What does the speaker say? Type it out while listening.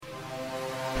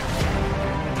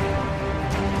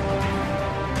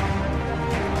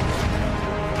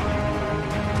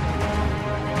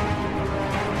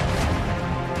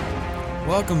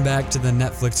Welcome back to the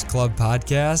Netflix Club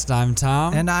podcast. I'm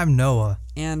Tom. And I'm Noah.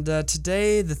 And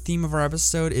today, the theme of our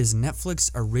episode is Netflix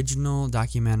original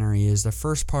documentaries, the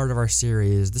first part of our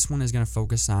series. This one is going to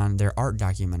focus on their art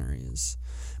documentaries.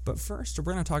 But first,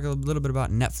 we're going to talk a little bit about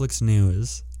Netflix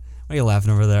news. What are you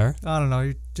laughing over there? I don't know.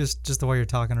 You're just the way you're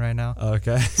talking right now.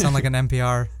 Okay. Sound like an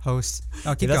NPR host.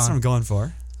 Oh, keep that's going. what I'm going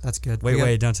for. That's good.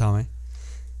 Wait, don't tell me.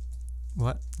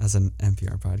 What? That's an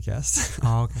NPR podcast.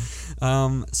 Oh, okay.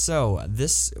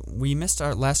 We missed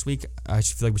our last week. I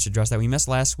feel like we should address that. We missed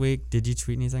last week. Did you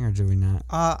tweet anything or did we not?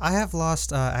 I have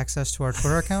lost access to our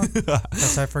Twitter account.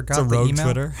 Because I forgot it's a rogue the email.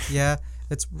 Twitter. Yeah,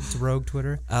 it's rogue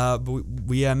Twitter. But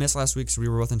we missed last week, so we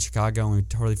were both in Chicago, and we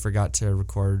totally forgot to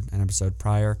record an episode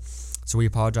prior. So we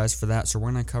apologize for that. So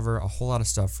we're going to cover a whole lot of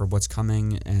stuff for what's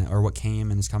coming, or what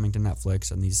came and is coming to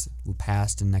Netflix in these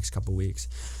past and next couple weeks.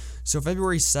 So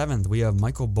February 7th, we have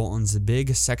Michael Bolton's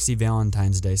Big Sexy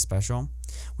Valentine's Day special,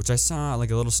 which I saw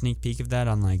like a little sneak peek of that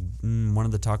on like one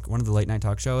of the late night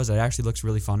talk shows. It actually looks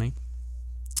really funny.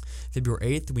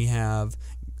 February 8th, we have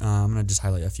I'm gonna just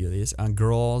highlight a few of these.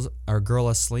 Girl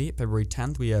Asleep. February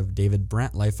 10th, we have David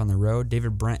Brent, Life on the Road.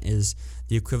 David Brent is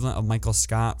the equivalent of Michael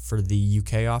Scott for the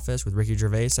UK office with Ricky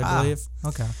Gervais, I believe.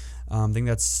 Okay. I think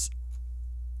that's.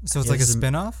 So it's like a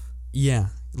spin-off? Yeah,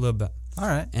 a little bit. All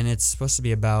right. And it's supposed to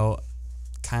be about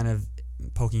kind of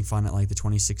poking fun at like the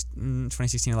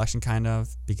 2016 election, kind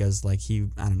of, because like I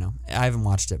don't know. I haven't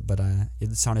watched it, but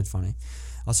it sounded funny.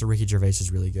 Also, Ricky Gervais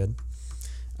is really good.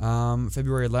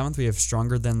 February 11th, we have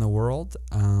Stronger Than the World.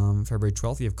 February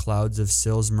 12th, we have Clouds of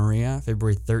Sils Maria.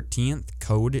 February 13th,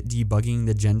 Code Debugging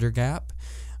the Gender Gap.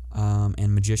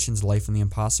 And Magician's Life in the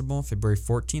Impossible. February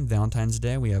 14th, Valentine's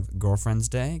Day, we have Girlfriend's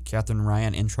Day, Catherine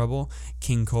Ryan in Trouble,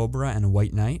 King Cobra, and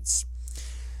White Knights.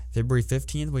 February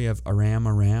 15th, we have Aram.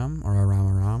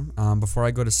 Before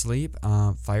I Go to Sleep,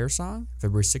 Fire Song.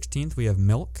 February 16th, we have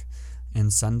Milk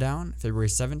and Sundown. February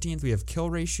 17th, we have Kill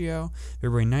Ratio.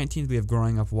 February 19th, we have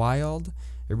Growing Up Wild.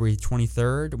 February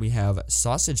 23rd, we have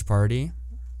Sausage Party,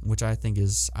 which I think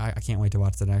is, I can't wait to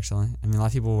watch that actually. I mean, a lot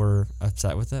of people were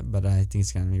upset with it, but I think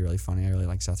it's going to be really funny. I really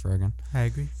like Seth Rogen. I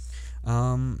agree.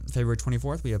 February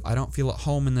 24th, we have I Don't Feel at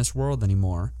Home in This World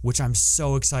Anymore, which I'm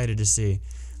so excited to see.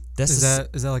 Is that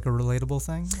like a relatable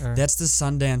thing? Or? That's the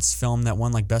Sundance film that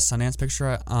won like Best Sundance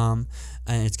Picture. And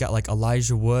it's got like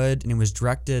Elijah Wood, and it was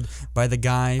directed by the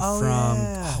guy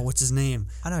what's his name?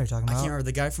 I know what you're talking about. I can't remember,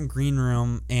 the guy from Green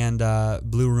Room and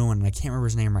Blue Ruin, and I can't remember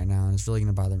his name right now, and it's really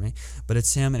gonna bother me. But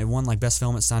it's him, and it won like Best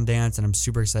Film at Sundance, and I'm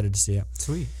super excited to see it.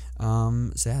 Sweet.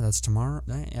 So yeah, that's tomorrow.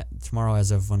 Tomorrow, as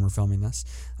of when we're filming this.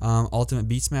 Ultimate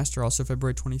Beastmaster, also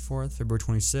February 24th. February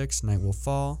 26th, Night Will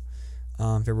Fall.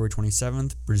 February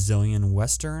 27th, Brazilian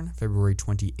Western. February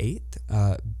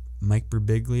 28th, Mike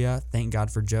Birbiglia, Thank God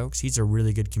for Jokes. He's a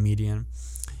really good comedian.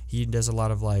 He does a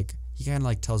lot of he kind of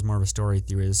like tells more of a story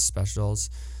through his specials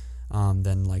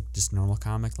than like just normal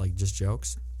comic, like just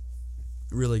jokes.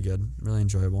 Really good, really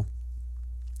enjoyable.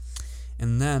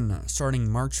 And then,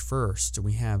 starting March 1st,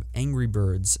 we have Angry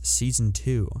Birds Season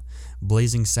 2,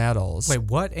 Blazing Saddles. Wait,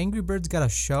 what? Angry Birds got a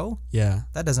show? Yeah.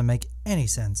 That doesn't make any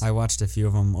sense. I watched a few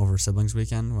of them over Siblings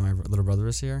Weekend when my little brother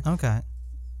was here. Okay.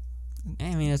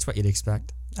 I mean, that's what you'd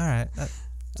expect. All right.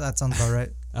 That sounds about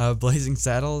right. Blazing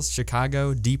Saddles,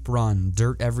 Chicago, Deep Run,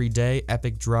 Dirt Every Day,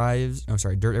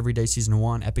 Dirt Every Day Season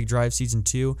 1, Epic Drive Season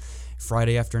 2,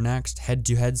 Friday After Next, Head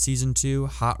to Head Season 2,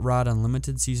 Hot Rod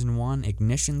Unlimited Season 1,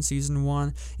 Ignition Season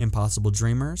 1, Impossible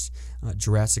Dreamers,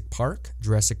 Jurassic Park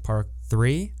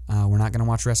 3. We're not going to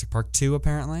watch Jurassic Park 2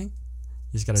 apparently. You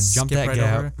just got to jump that right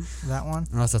gap. over that one.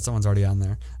 Unless that someone's already on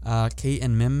there. Kate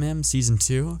and Mim Mim Season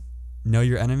 2, Know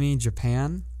Your Enemy,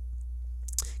 Japan,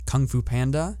 Kung Fu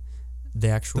Panda, the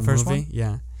actual first movie. one?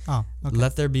 Yeah. Oh, okay.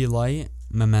 Let There Be Light,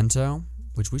 Memento,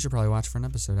 which we should probably watch for an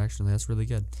episode, actually. That's really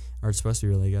good. Or it's supposed to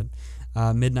be really good.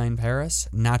 Midnight in Paris,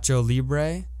 Nacho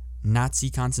Libre, Nazi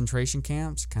concentration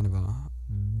camps. Kind of a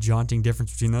jaunting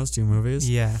difference between those two movies.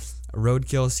 Yeah.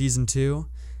 Roadkill Season 2,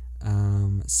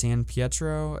 San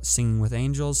Pietro, Singing with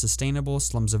Angels, Sustainable,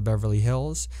 Slums of Beverly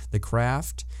Hills, The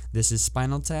Craft, This Is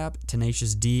Spinal Tap,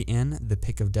 Tenacious D in The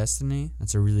Pick of Destiny.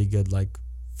 That's a really good,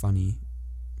 funny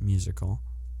musical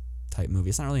type movie.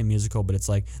 It's not really a musical, but it's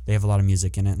they have a lot of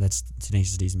music in it. That's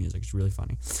Tenacious D's music. It's really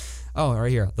funny. Oh, right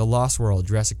here, The Lost World,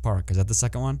 Jurassic Park. Is that the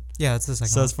second one? Yeah, it's the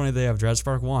second one. So it's funny they have Jurassic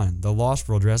Park 1, The Lost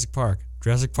World, Jurassic Park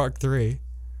 3.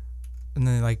 And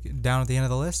then down at the end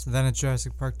of the list, then it's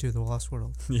Jurassic Park 2, The Lost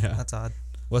World. Yeah. That's odd.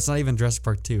 Well, it's not even Jurassic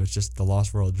Park 2. It's just The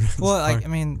Lost World. Well,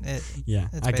 yeah,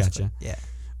 I gotcha. Yeah.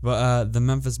 But The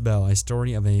Memphis Belle, A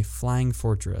Story of a Flying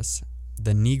Fortress,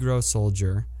 The Negro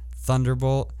Soldier,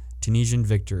 Thunderbolt, Tunisian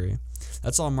Victory,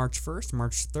 That's all March 1st.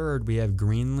 March 3rd, we have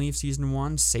Greenleaf Season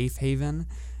 1, Safe Haven.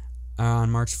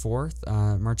 On March 4th.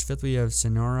 March 5th, we have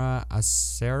Sonora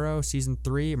Acero Season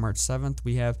 3. March 7th,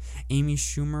 we have Amy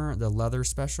Schumer, The Leather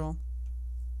Special.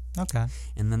 Okay.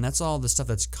 And then that's all the stuff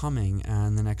that's coming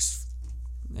in the next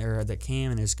era that came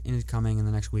and is coming in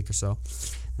the next week or so.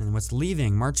 And what's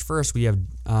leaving? March 1st, we have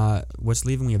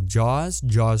we have Jaws,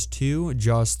 Jaws 2,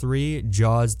 Jaws 3,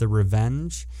 Jaws the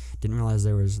Revenge. Didn't realize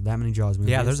there was that many Jaws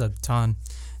movies. Yeah, there's a ton.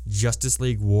 Justice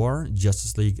League War,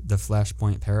 Justice League The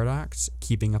Flashpoint Paradox,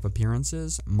 Keeping Up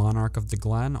Appearances, Monarch of the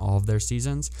Glen, all of their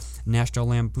seasons, National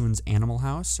Lampoon's Animal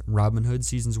House, Robin Hood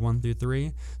Seasons 1 through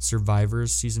 3,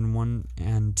 Survivors Season 1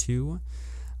 and 2.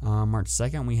 March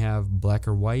 2nd, we have Black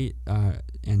or White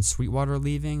and Sweetwater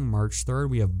leaving. March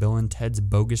 3rd, we have Bill and Ted's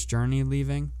Bogus Journey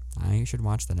leaving. I should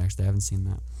watch that, actually. I haven't seen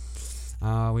that.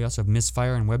 We also have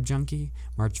Misfire and Web Junkie.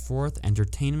 March 4th,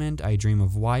 Entertainment, I Dream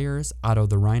of Wires, Otto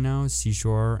the Rhino,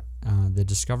 Seashore, The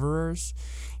Discoverers.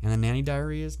 And the Nanny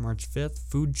Diaries, March 5th,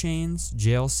 Food Chains,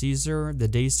 Jail Caesar, The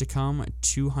Days to Come,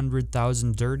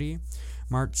 200,000 Dirty.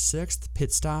 March 6th,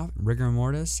 Pit Stop, Rigor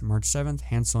Mortis. March 7th,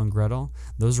 Hansel and Gretel.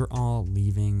 Those are all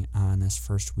leaving on this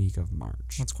first week of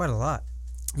March. That's quite a lot.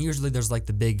 Usually there's like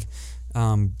the big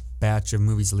batch of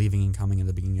movies leaving and coming at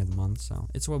the beginning of the month, so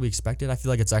it's what we expected. I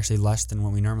feel like it's actually less than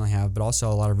what we normally have, but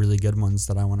also a lot of really good ones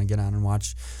that I want to get on and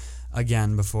watch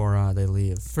again before they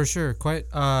leave. For sure. Quite,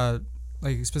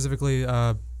 like specifically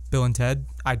Bill and Ted.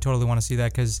 I totally want to see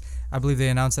that because I believe they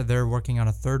announced that they're working on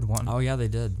a third one. Oh, yeah, they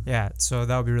did. Yeah, so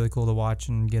that would be really cool to watch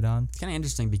and get on. It's kind of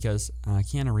interesting because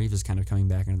Keanu Reeves is kind of coming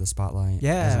back into the spotlight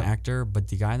as an actor, but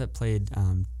the guy that played...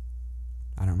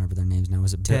 I don't remember their names now.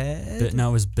 Was it Ted? No,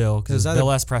 it was Bill. Because It was Bill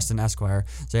S. Preston Esquire.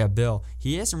 So yeah, Bill.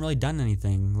 He hasn't really done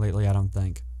anything lately, I don't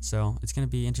think. So it's going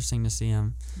to be interesting to see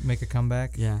him make a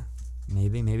comeback. Yeah,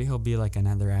 maybe he'll be like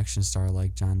another action star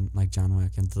like John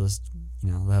Wick, and just,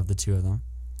 they'll have the two of them.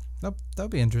 That would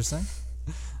be interesting.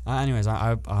 Anyways,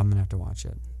 I'm gonna have to watch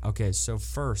it. Okay, so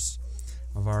first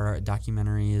of our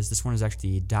documentary this one is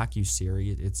actually a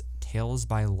docu-series. It's Tales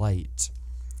by Light.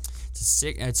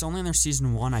 It's only in their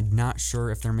season 1. I'm not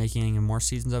sure if they're making any more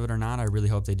seasons of it or not. I really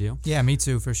hope they do. Yeah, me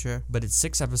too, for sure. But it's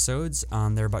 6 episodes.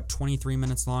 They're about 23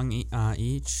 minutes long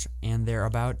each, and they're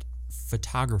about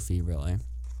photography, really.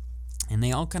 And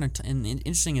they all kind of... and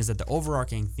interesting is that the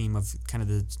overarching theme of kind of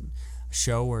the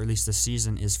show, or at least the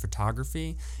season, is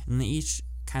photography. And they each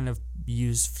kind of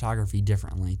use photography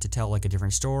differently to tell like a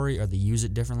different story, or they use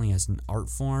it differently as an art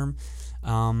form.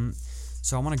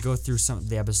 So I want to go through some of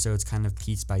the episodes kind of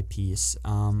piece by piece.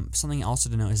 Something also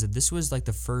to note is that this was like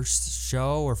the first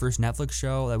Netflix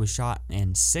show that was shot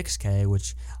in 6K,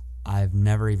 which I've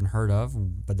never even heard of,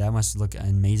 but that must look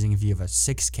amazing if you have a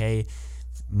 6K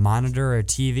monitor or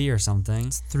TV or something.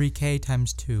 It's 3K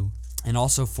times 2. And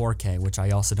also 4K, which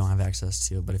I also don't have access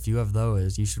to. But if you have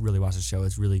those, you should really watch the show.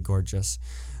 It's really gorgeous.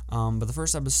 But the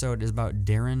first episode is about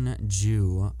Darren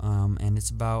Jew, and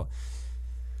it's about...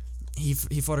 He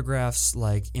photographs,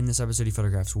 like, in this episode, he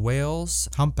photographs whales.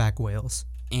 Humpback whales.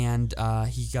 And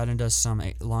he got into some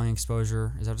long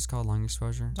exposure. Is that what it's called? Long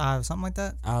exposure? Something like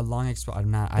that. Long exposure. I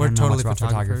don't know totally much about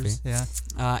photography.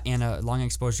 Yeah. And a long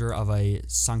exposure of a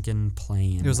sunken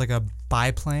plane. It was like a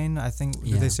biplane, I think.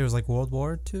 Yeah. Did they say it was like World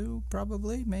War II,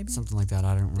 probably, maybe? Something like that.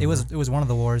 I don't remember. It was one of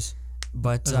the wars.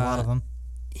 But there's a lot of them.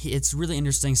 It's really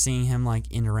interesting seeing him like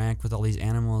interact with all these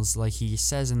animals. Like he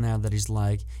says in there that he's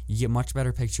like, you get much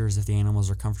better pictures if the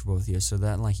animals are comfortable with you. So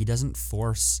that like he doesn't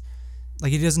force.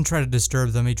 Like he doesn't try to disturb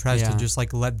them. He tries to just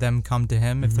like let them come to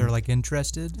him if they're like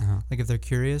interested, like if they're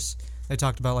curious. They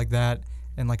talked about like that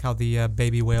and like how the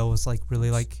baby whale was like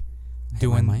really like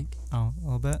doing. My mic? Oh, a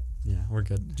little bit. Yeah, we're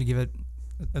good. Did you give it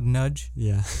a nudge?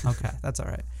 Yeah. Okay, that's all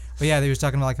right. But yeah, they was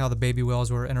talking about like how the baby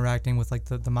whales were interacting with like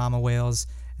the mama whales.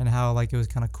 And how like it was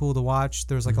kind of cool to watch.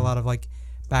 There was like a lot of like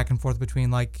back and forth between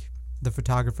like the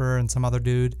photographer and some other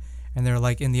dude, and they're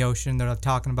like in the ocean. They're like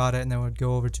talking about it, and they would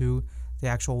go over to the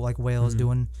actual like whales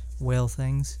doing whale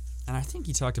things. And I think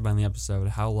he talked about in the episode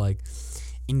how like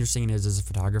interesting it is as a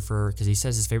photographer, because he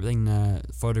says his favorite thing to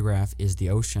photograph is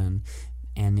the ocean,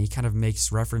 and he kind of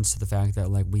makes reference to the fact that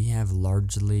like we have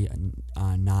largely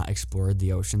not explored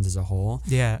the oceans as a whole.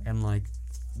 Yeah, and like.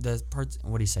 The parts,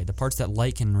 what do you say? The parts that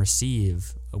light can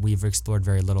receive, we've explored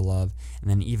very little of, and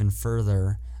then even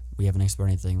further, we haven't explored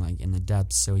anything like in the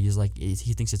depths. So he's like, he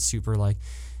thinks it's super like,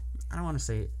 I don't want to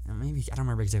say, maybe I don't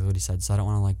remember exactly what he said, so I don't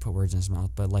want to like put words in his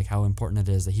mouth, but like how important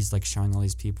it is that he's like showing all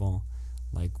these people,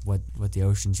 like what the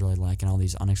ocean's really like, and all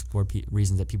these unexplored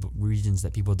regions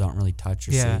that people don't really touch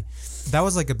or see. That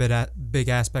was like a big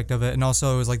aspect of it, and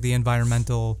also it was like the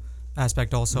environmental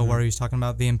aspect also, where he was talking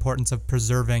about the importance of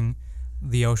preserving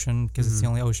the ocean because it's the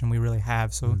only ocean we really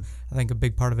have. So I think a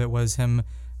big part of it was him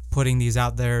putting these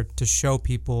out there to show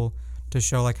people, to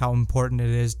show like how important it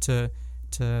is to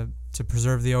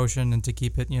preserve the ocean and to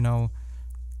keep it,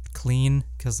 clean,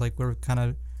 because like we're kind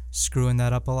of screwing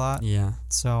that up a lot. Yeah.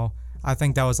 So I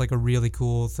think that was like a really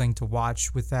cool thing to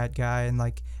watch with that guy, and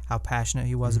like how passionate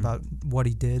he was about what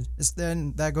he did.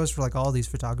 Then that goes for like all these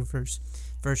photographers,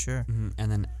 for sure.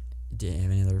 And then, do you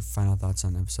have any other final thoughts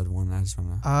on episode 1? I just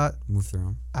want to move through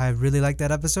them. I really like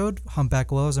that episode.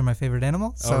 Humpback whales are my favorite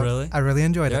animal. So oh, really? I really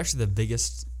enjoyed They're it. actually the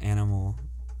biggest animal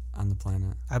on the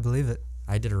planet. I believe it.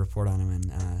 I did a report on them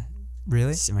in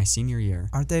Really? my senior year.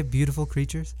 Aren't they beautiful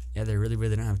creatures? Yeah, they're really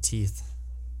weird. They don't have teeth.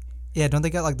 Yeah, don't they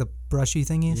got like the brushy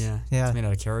thingies? Yeah. It's made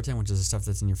out of keratin, which is the stuff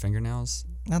that's in your fingernails.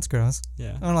 That's gross.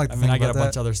 Yeah. I don't like to I think got a about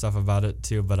bunch that. of other stuff about it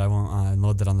too, but I won't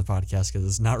load that on the podcast because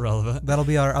it's not relevant. That'll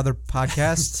be our other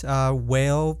podcast,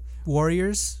 Whale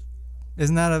Warriors.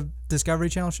 Isn't that a Discovery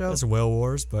Channel show? That's Whale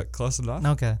Wars, but close enough.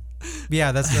 Okay.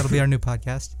 Yeah, that'll be our new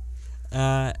podcast.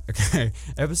 Okay.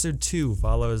 Episode 2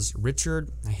 follows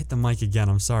Richard. I hit the mic again.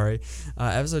 I'm sorry.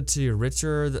 Episode 2,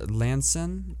 Richard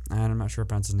Lanson. I'm not sure I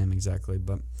pronounced his name exactly,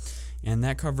 and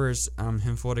that covers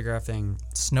him photographing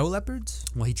Snow leopards?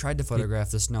 Well, he tried to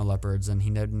photograph the snow leopards, and he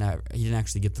didn't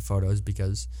actually get the photos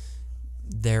because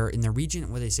they're in the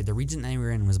region. What they say, the region they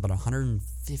were in was about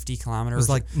 150 kilometers. It was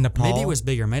like Nepal. Maybe it was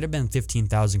bigger. It might have been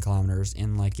 15,000 kilometers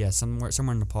in somewhere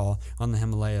in Nepal on the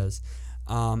Himalayas.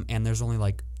 And there's only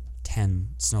like 10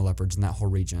 snow leopards in that whole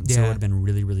region, so it would have been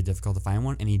really, really difficult to find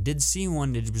one. And he did see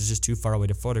one; it was just too far away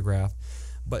to photograph.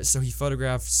 But so he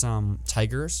photographed some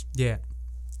tigers. Yeah.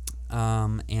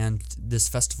 And this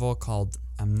festival called,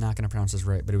 I'm not going to pronounce this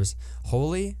right, but it was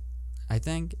Holi, I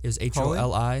think. It was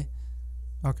Holi.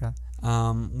 Okay.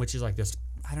 Which is like this,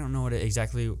 I don't know what it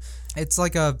exactly. It's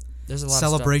like There's a lot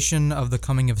celebration of the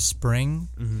coming of spring,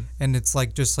 and it's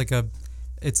like just like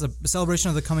it's a celebration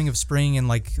of the coming of spring and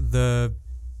like the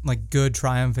good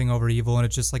triumphing over evil, and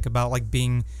it's just like about like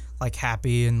being like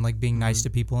happy and like being nice to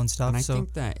people and stuff. And I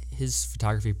think that his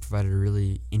photography provided a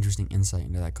really interesting insight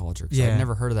into that culture. Because I'd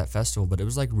never heard of that festival, but it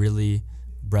was like really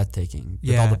breathtaking.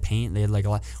 With all the paint, they had like a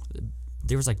lot.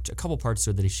 There was like a couple parts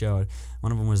to it that he showed.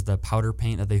 One of them was the powder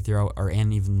paint that they throw,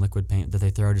 and even liquid paint that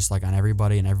they throw just like on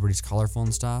everybody, and everybody's colorful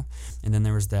and stuff. And then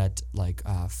there was that like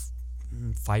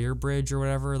fire bridge or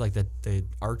whatever, like the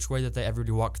archway that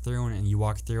everybody walked through, and you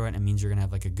walk through it, and it means you're gonna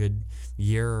have like a good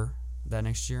year that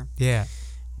next year. Yeah.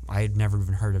 I had never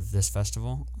even heard of this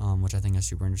festival, which I think is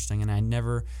super interesting, and I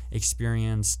don't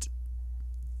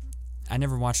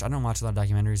watch a lot of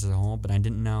documentaries as a whole, but I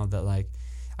didn't know that like.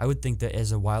 I would think that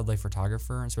as a wildlife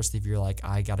photographer, especially if you're like,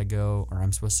 I gotta go, or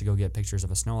I'm supposed to go get pictures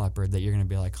of a snow leopard, that you're gonna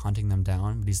be like hunting them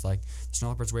down. But he's like, the snow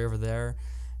leopard's way over there,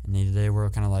 and they were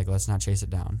kind of like, let's not chase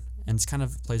it down. And it's kind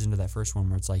of plays into that first one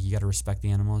where it's like you gotta respect the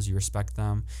animals, you respect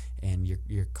them, and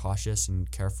you're cautious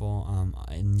and careful,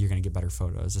 and you're gonna get better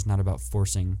photos. It's not about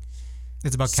forcing.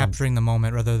 It's about capturing the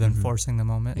moment rather than forcing the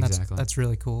moment. And Exactly. That's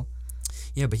really cool.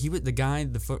 Yeah, but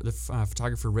the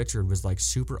photographer Richard was like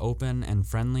super open and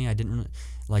friendly. I didn't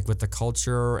like with the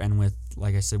culture and with,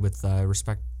 like I said, with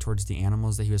respect towards the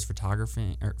animals that he was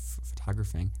photographing.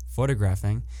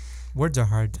 Words are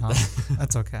hard, Tom.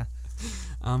 That's okay.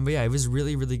 But yeah, it was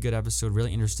really, really good episode,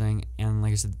 really interesting. And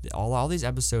like I said, all these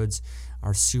episodes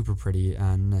are super pretty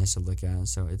and nice to look at.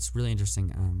 So it's really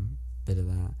interesting bit of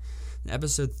that.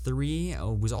 Episode 3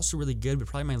 was also really good, but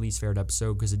probably my least favorite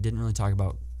episode because it didn't really talk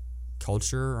about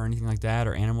culture or anything like that,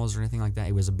 or animals or anything like that.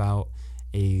 It was about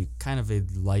a kind of a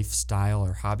lifestyle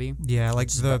or hobby. Yeah, like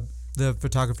the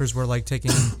photographers were like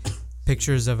taking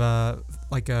pictures of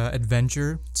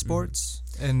adventure sports,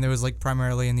 and it was like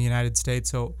primarily in the United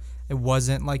States, so it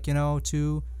wasn't like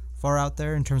too far out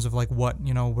there in terms of like what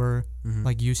we're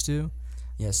like used to.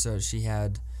 Yeah, so she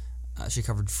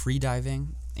covered free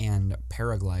diving and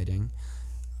paragliding,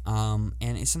 and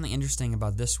it's something interesting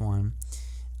about this one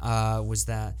was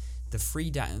that the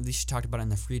she talked about it in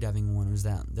the free diving one, was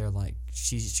that they're like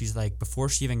she's like, before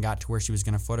she even got to where she was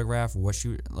gonna photograph, before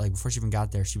she even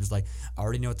got there, she was like, I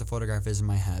already know what the photograph is in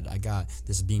my head. I got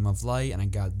this beam of light, and I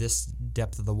got this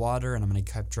depth of the water, and I'm gonna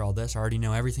capture all this. I already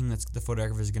know everything that's the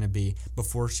photograph is gonna be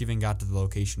before she even got to the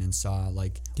location and saw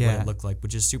like what it looked like,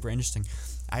 which is super interesting.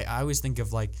 I always think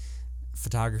of like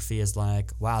photography as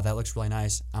like, wow, that looks really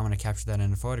nice, I'm gonna capture that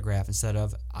in a photograph, instead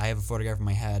of I have a photograph in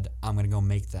my head, I'm gonna go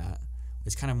make that.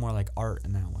 It's kind of more like art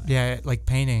in that way. Yeah, like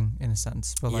painting in a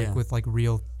sense, but like with like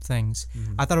real things.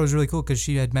 I thought it was really cool because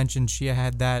she had mentioned she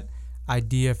had that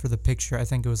idea for the picture. I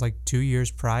think it was like 2 years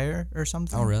prior or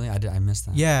something. Oh, really? I missed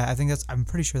that. Yeah, I'm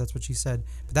pretty sure that's what she said.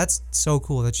 But that's so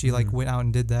cool that she like went out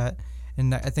and did that.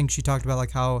 And I think she talked about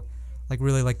like how like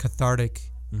really like cathartic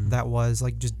that was,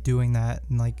 like just doing that.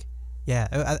 And like,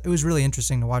 yeah, it was really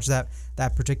interesting to watch that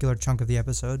particular chunk of the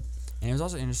episode. And it was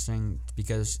also interesting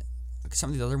because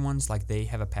some of the other ones, like, they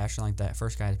have a passion, like that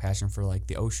first guy had a passion for like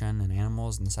the ocean and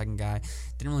animals, and the second guy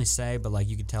didn't really say, but like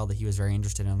you could tell that he was very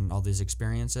interested in all these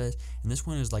experiences. And this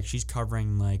one is like she's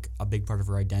covering like a big part of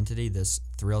her identity, this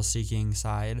thrill-seeking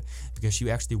side, because she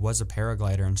actually was a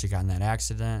paraglider and she got in that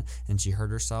accident and she hurt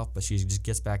herself, but she just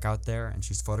gets back out there and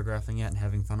she's photographing it and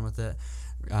having fun with it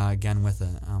again with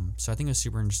it. So I think it was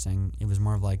super interesting. It was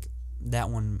more of like that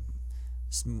one,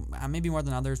 maybe more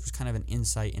than others, was kind of an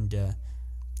insight into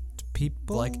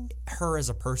people, like her as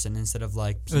a person instead of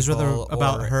like people. It was rather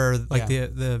about her, like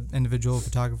the individual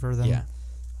photographer. Then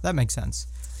that makes sense.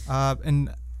 And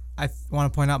I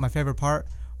want to point out my favorite part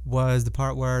was the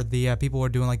part where the people were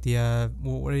doing like the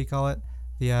what do you call it?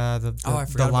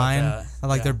 The line,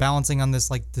 like they're balancing on this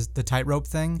like the tightrope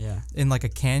thing in like a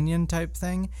canyon type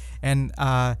thing, and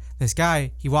this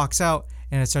guy, he walks out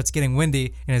and it starts getting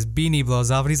windy and his beanie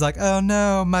blows off and he's like, oh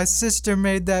no, my sister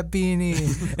made that beanie.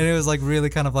 And it was like really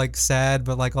kind of like sad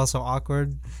but like also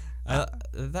awkward.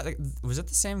 Was it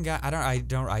the same guy?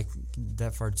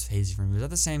 That part's hazy for me. Was that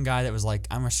the same guy that was like,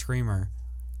 I'm a screamer?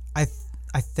 I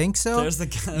think so. There's the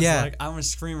guy that's like, I'm a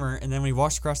screamer, and then when he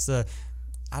walks across the,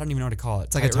 I don't even know what to call it.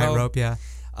 It's like a tightrope,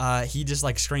 he just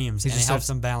like screams and it helps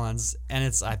him balance, and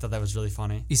I thought that was really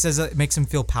funny. He says it makes him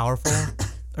feel powerful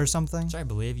or something. Which I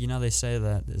believe. You know, they say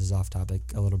that, this is off topic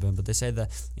a little bit, but they say that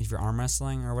if you're arm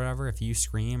wrestling or whatever, if you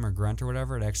scream or grunt or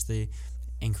whatever, it actually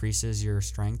increases your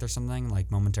strength or something, like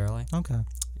momentarily. Okay.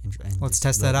 And let's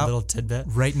test that out. Little tidbit.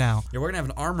 Right now. Yeah, we're going to have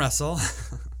an arm wrestle.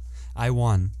 I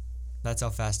won. That's how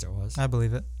fast it was. I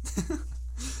believe it.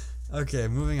 Okay,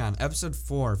 moving on. Episode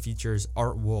 4 features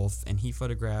Art Wolf, and he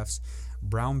photographs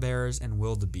brown bears and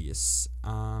wildebeests,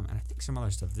 and I think some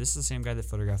other stuff. This is the same guy that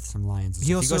photographed some lions.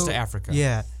 He goes to Africa.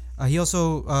 Yeah. He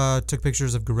also took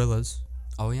pictures of gorillas.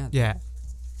 Oh, yeah? Yeah.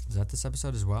 Was that this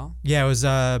episode as well? Yeah, it was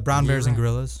brown bears and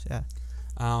gorillas. Yeah.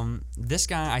 This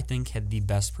guy, I think, had the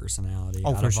best personality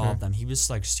out of all of them. He was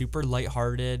like super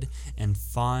lighthearted and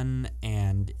fun,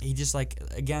 and he just like,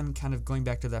 again, kind of going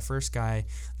back to that first guy,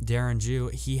 Darren Jew,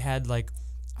 he had like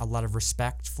a lot of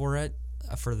respect for it,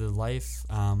 for the life.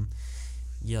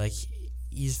 Like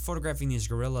he's photographing these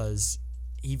gorillas.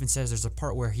 He even says there's a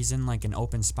part where he's in like an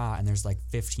open spot and there's like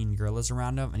 15 gorillas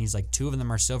around him, and he's like, 2 of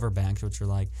them are silverbacks, which are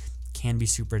like, can be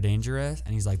super dangerous,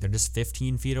 and he's like, they're just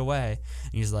 15 feet away,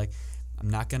 and he's like, I'm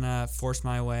not gonna force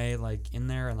my way like in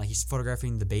there, and like he's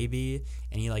photographing the baby,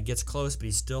 and he like gets close, but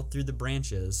he's still through the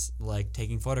branches like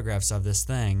taking photographs of this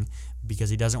thing because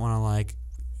he doesn't want to like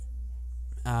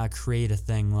create a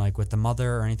thing like with the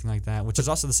mother or anything like that, which is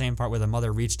also the same part where the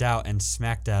mother reached out and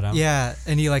smacked at him. Yeah,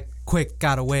 and he like quick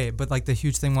got away, but like the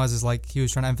huge thing is like he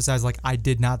was trying to emphasize like, I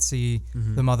did not see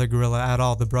the mother gorilla at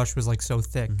all. The brush was like so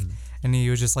thick, and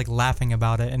he was just like laughing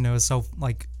about it, and it was so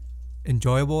like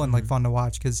enjoyable and like fun to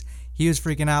watch because he was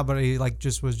freaking out, but he like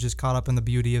was just caught up in the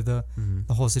beauty of the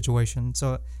whole situation.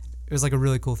 So it was like a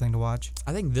really cool thing to watch.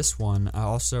 I think this one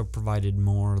also provided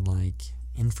more like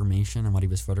information on what he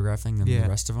was photographing than the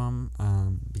rest of them,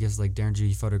 because like Darren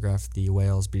G photographed the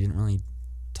whales, but he didn't really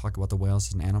talk about the whales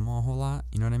as an animal a whole lot.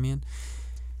 You know what I mean?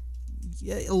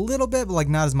 Yeah, a little bit, but like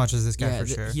not as much as this guy for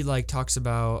sure. He like talks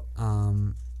about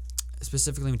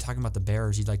specifically when talking about the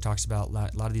bears, he like talks about a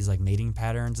lot of these like mating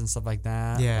patterns and stuff like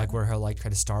that. Yeah. Like where he'll like try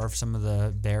to starve some of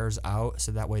the bears out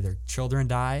so that way their children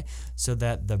die, so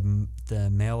that the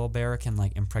male bear can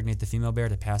like impregnate the female bear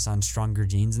to pass on stronger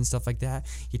genes and stuff like that.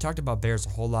 He talked about bears a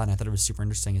whole lot, and I thought it was super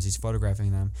interesting as he's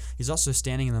photographing them. He's also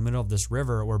standing in the middle of this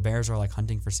river where bears are like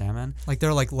hunting for salmon. Like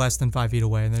they're like less than 5 feet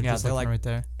away, and they're just like right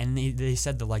there. And they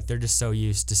said that like they're just so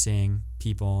used to seeing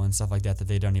people and stuff like that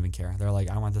they don't even care. They're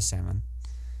like, I want the salmon.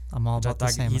 I'm all about the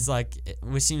salmon. He's like,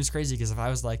 which seems crazy because if I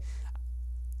was a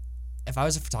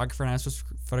photographer and I was supposed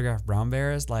to photograph brown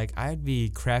bears, like I'd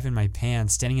be crapping my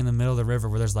pants standing in the middle of the river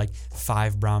where there's like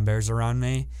 5 brown bears around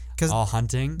me, all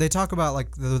hunting. They talk about like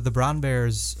the brown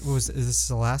bears. Is this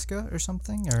Alaska or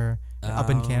something, or up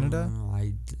in Canada?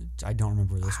 I don't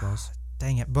remember where this was.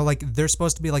 Dang it! But like they're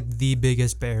supposed to be like the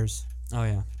biggest bears. Oh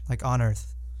yeah. Like on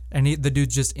Earth, and the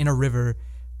dude's just in a river,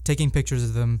 taking pictures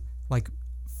of them like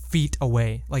feet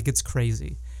away. Like it's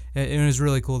crazy. It was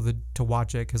really cool to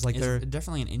watch it because like they're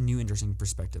definitely a new interesting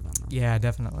perspective on them. Yeah,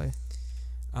 definitely.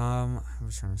 I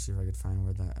was trying to see if I could find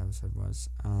where that episode was.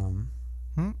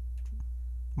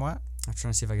 What? I'm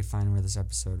trying to see if I could find where this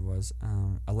episode was.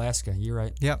 Alaska. You're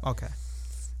right. Yep. Okay.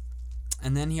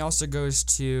 And then he also goes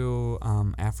to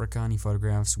Africa and he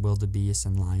photographs wildebeest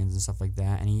and lions and stuff like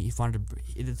that. And he wanted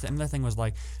to. Another thing was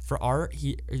like for art,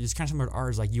 it's kind of similar to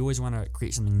art. Is like you always want to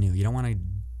create something new. You don't want to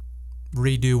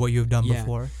redo what you've done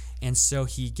before. And so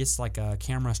he gets like a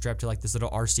camera strapped to like this little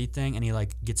RC thing, and he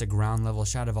like gets a ground level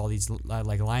shot of all these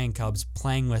like lion cubs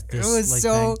playing with this. It was like,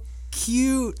 so thing.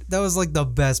 Cute. That was like the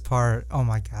best part. Oh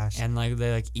my gosh. And like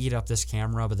they like eat up this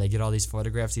camera, but they get all these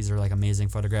photographs. These are like amazing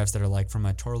photographs that are like from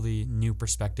a totally new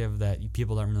perspective that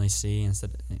people don't really see,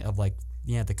 instead of like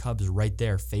the cubs right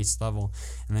there face level.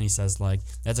 And then he says like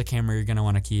that's a camera you're gonna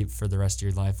want to keep for the rest of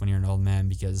your life when you're an old man,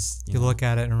 because you look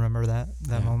at it and remember that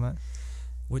moment.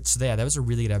 So that was a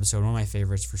really good episode, one of my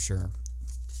favorites for sure.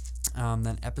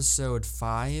 Then episode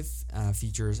 5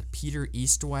 features Peter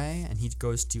Eastway, and he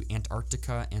goes to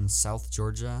Antarctica and South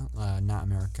Georgia, not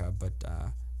America, but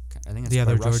I think it's the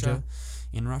other Russia, Georgia.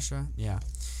 In Russia, yeah.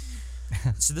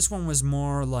 So this one was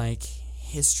more like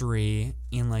history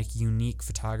in like unique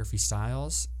photography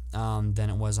styles than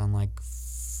it was on like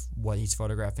what he's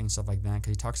photographing, stuff like that.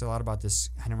 Because he talks a lot about this.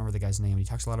 I don't remember the guy's name. He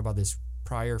talks a lot about this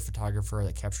prior photographer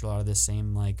that captured a lot of this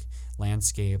same like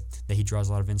landscape that he draws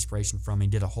a lot of inspiration from. He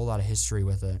did a whole lot of history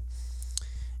with it.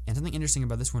 And something interesting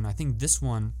about this one, I think this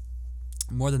one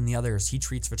more than the others, he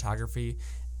treats photography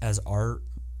as art,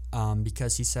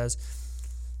 because he says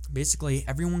basically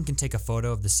everyone can take a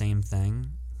photo of the same thing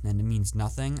and it means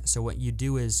nothing. So what you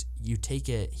do is he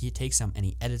takes them and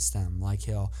he edits them. Like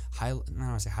he'll highlight, I don't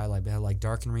want to say highlight, but he'll like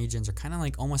darken regions or kind of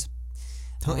like almost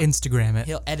he'll Instagram it.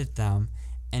 He'll edit them.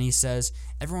 And he says,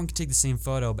 everyone can take the same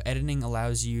photo, but editing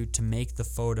allows you to make the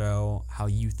photo how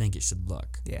you think it should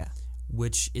look. Yeah.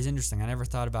 Which is interesting. I never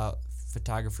thought about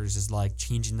photographers as like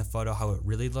changing the photo how it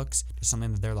really looks to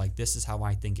something that they're like, this is how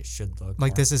I think it should look.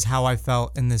 Like, this is how I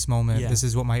felt in this moment. Yeah. This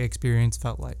is what my experience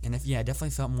felt like. And it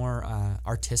definitely felt more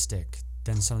artistic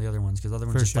than some of the other ones, because the other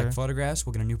ones For just sure. like photographs,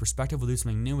 we'll get a new perspective, we'll do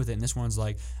something new with it. And this one's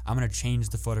like, I'm going to change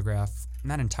the photograph,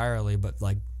 not entirely, but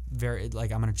like I'm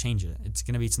going to change it. It's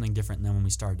going to be something different than when we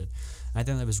started. And I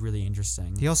think that was really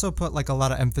interesting. He also put like a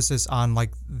lot of emphasis on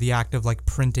like the act of like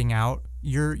printing out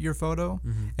your photo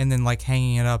and then like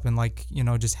hanging it up and like,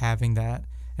 just having that.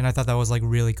 And I thought that was like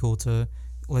really cool to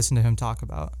listen to him talk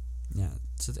about. Yeah.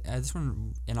 So this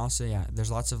one, and also,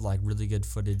 there's lots of like really good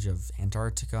footage of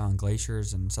Antarctica and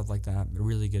glaciers and stuff like that.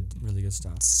 Really good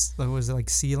stuff. Was it like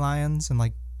sea lions and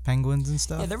like penguins and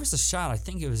stuff? Yeah, there was a shot. I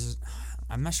think it was,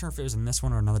 I'm not sure if it was in this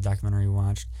one or another documentary we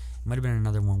watched. It might have been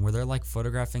another one where they're like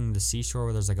photographing the seashore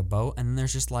where there's like a boat, and then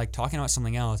there's just like talking about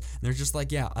something else. And there's just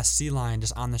like, a sea lion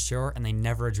just on the shore, and they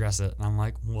never address it. And I'm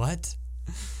like, what?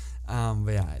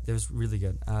 But yeah, it was really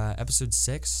good. Episode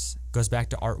 6 goes back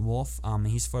to Art Wolf. And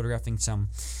he's photographing some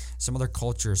other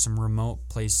cultures, some remote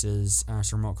places,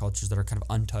 some remote cultures that are kind of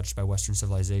untouched by Western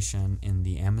civilization in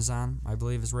the Amazon, I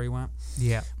believe is where he went.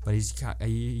 Yeah. But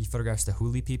he photographs the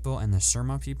Huli people and the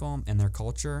Surma people and their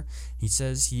culture. He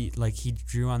says he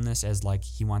drew on this as like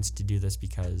he wants to do this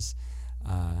because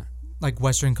like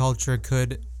Western culture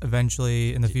could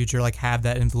eventually in the future like have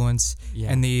that influence,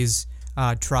 and these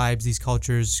tribes, these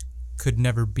cultures could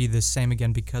never be the same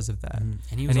again because of that.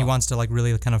 And he wants to like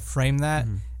really kind of frame that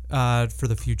for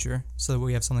the future so that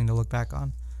we have something to look back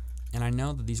on. And I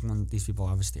know that these people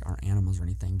obviously aren't animals or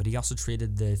anything, but he also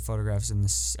treated the photographs in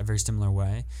a very similar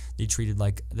way. They treated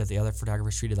like that the other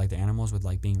photographers treated like the animals with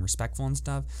like being respectful and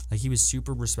stuff. Like he was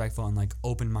super respectful and like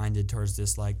open-minded towards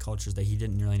this like cultures that he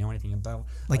didn't really know anything about.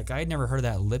 Like I had never heard of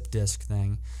that lip disc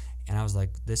thing, and I was like,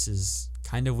 this is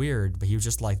kind of weird, but he was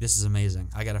just like, this is amazing.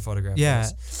 I got to photograph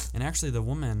this. And actually the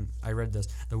woman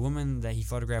that he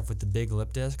photographed with the big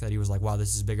lip disc that he was like, wow,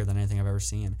 this is bigger than anything I've ever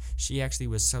seen. She actually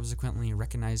was subsequently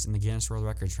recognized in the Guinness World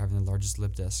Records for having the largest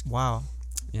lip disc. Wow.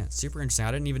 Yeah, super interesting.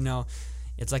 I didn't even know.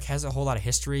 It's like has a whole lot of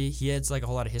history. He adds like a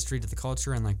whole lot of history to the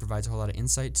culture and like provides a whole lot of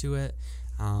insight to it.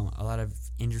 A lot of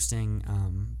interesting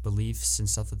beliefs and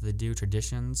stuff that they do,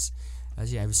 traditions.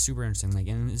 It was super interesting. Like,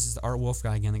 and this is the Art Wolf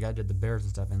guy again, the guy who did the bears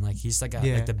and stuff, and like he's like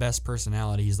like the best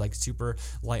personality. He's like super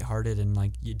lighthearted, and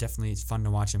like it's fun to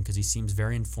watch him because he seems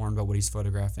very informed about what he's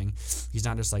photographing. He's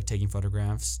not just like taking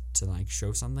photographs to like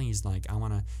show something. He's like, I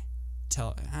want to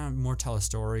tell a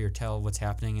story or tell what's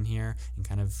happening in here and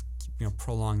kind of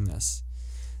prolong this,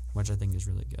 which I think is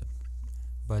really good.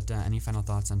 But any final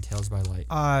thoughts on Tales by Light?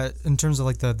 In terms of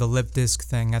like the lip disc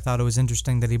thing, I thought it was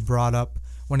interesting that he brought up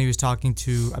when he was talking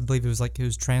to, I believe it was like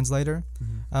his translator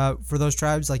for those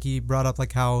tribes. Like he brought up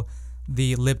like how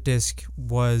the lip disc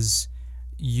was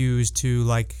used to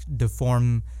like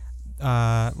deform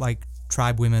like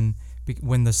tribe women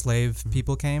when the slave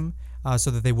people came,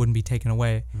 so that they wouldn't be taken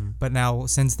away. But now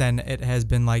since then it has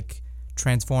been like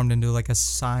transformed into like a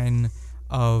sign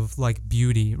of like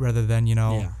beauty rather than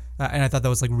Yeah. and I thought that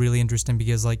was like really interesting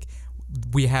because like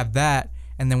we have that,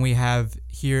 and then we have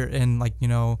here in like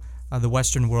the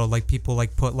Western world, like people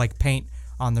like put like paint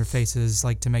on their faces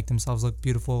like to make themselves look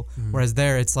beautiful, whereas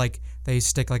there it's like they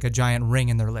stick like a giant ring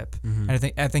in their lip, and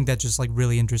I think that's just like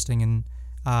really interesting and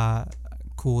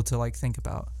cool to like think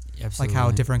about. Absolutely. Like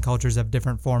how different cultures have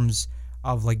different forms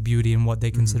of like beauty and what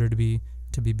they consider to be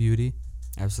beauty.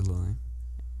 Absolutely.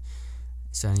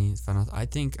 So any final? I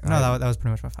think No, that was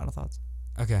pretty much my final thoughts.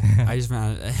 Okay, I just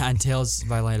meant on Tales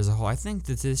by Light as a whole. I think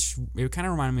that it kind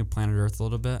of reminded me of Planet Earth a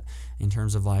little bit in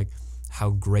terms of like how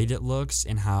great it looks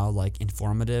and how like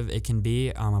informative it can be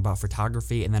about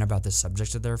photography and then about the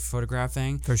subject that they're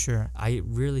photographing. For sure. I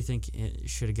really think it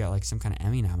should have got like some kind of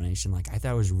Emmy nomination. Like I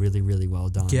thought it was really, really well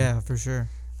done. Yeah, for sure.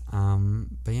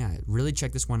 But yeah, really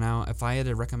check this one out. If I had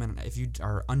to recommend, if you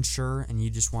are unsure and you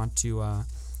just want to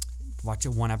watch it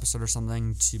one episode or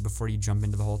something before you jump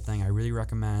into the whole thing, I really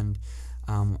recommend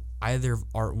either of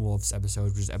Art Wolf's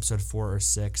episodes, which is episode 4 or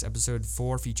 6. Episode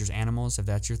 4 features animals, if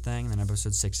that's your thing, and then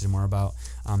episode 6 is more about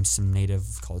some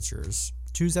native cultures.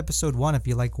 Choose episode 1 if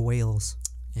you like whales.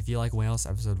 If you like whales,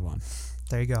 episode 1.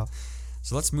 There you go.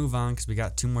 So let's move on because we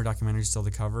got 2 more documentaries still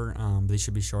to cover, but they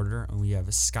should be shorter. And we have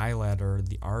Skyladder,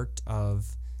 The Art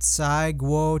of Tsai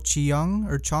Guo Chiang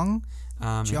or Chung.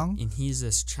 And he's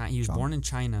he was born in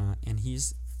China, and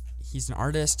he's an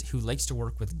artist who likes to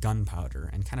work with gunpowder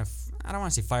and kind of, I don't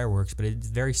want to say fireworks, but it's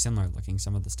very similar looking,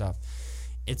 some of the stuff.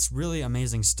 It's really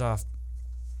amazing stuff.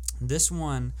 This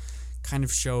one kind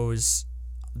of shows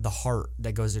the heart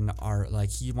that goes into art. Like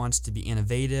he wants to be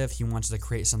innovative, he wants to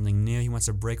create something new, he wants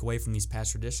to break away from these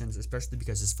past traditions, especially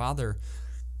because his father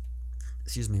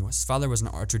was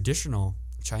a traditional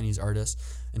Chinese artist,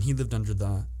 and he lived under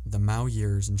the Mao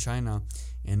years in China,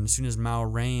 and as soon as Mao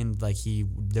reigned, like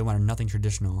they wanted nothing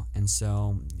traditional, and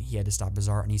so he had to stop his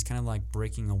art, and he's kind of like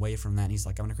breaking away from that, and he's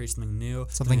like, I'm gonna create something new,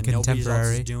 something that nobody else is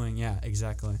contemporary. doing. Yeah,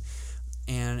 exactly.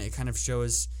 And it kind of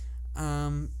shows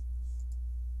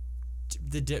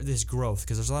this growth,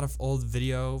 because there's a lot of old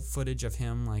video footage of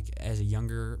him like as a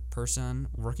younger person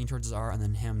working towards his art, and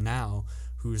then him now,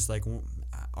 who's like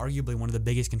arguably one of the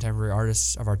biggest contemporary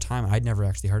artists of our time. I'd never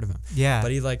actually heard of him. Yeah.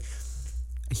 But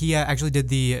he actually did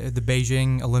the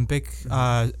Beijing Olympic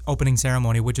opening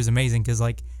ceremony, which is amazing because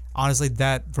like honestly,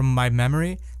 that from my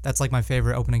memory, that's like my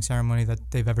favorite opening ceremony that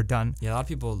they've ever done. Yeah, a lot of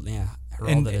people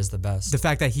herald it as the best. The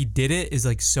fact that he did it is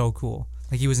like so cool.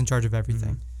 Like he was in charge of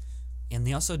everything. Mm-hmm. And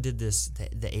they also did this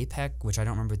the APEC, which I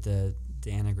don't remember what the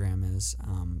anagram is,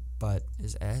 but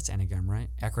it's anagram, right?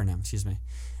 Acronym, excuse me.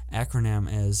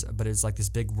 But it's like this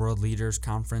big world leaders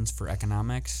conference for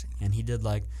economics, and he did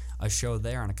like a show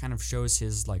there, and it kind of shows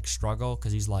his like struggle,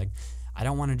 because he's like, I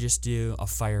don't want to just do a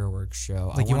fireworks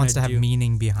show. Like he wants to have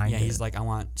meaning behind it. Yeah, he's like, I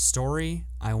want story,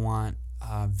 I want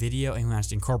video, and he wants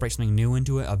to incorporate something new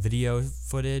into it, a video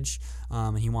footage,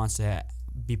 and he wants to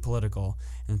be political.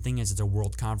 And the thing is, it's a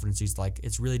world conference. He's like,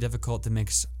 it's really difficult to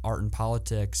mix art and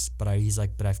politics, but I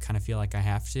kind of feel like I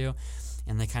have to.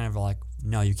 And they kind of are like,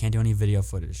 no, you can't do any video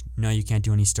footage. No, you can't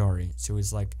do any story. So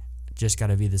he's like, just got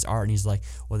to be this art. And he's like,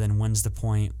 well, then when's the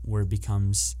point where it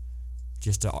becomes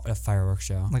just a fireworks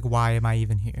show? Like, why am I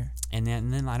even here? And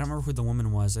then I don't remember who the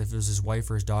woman was, if it was his wife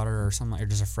or his daughter or something, or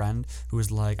just a friend, who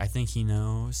was like, I think he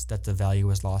knows that the value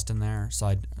was lost in there,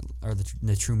 or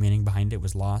the true meaning behind it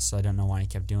was lost, so I don't know why he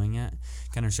kept doing it.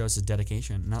 Kind of shows his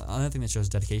dedication. Now, another thing that shows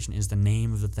dedication is the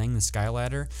name of the thing, the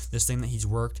Skyladder, this thing that he's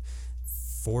worked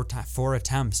 4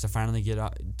 attempts to finally get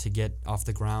off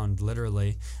the ground,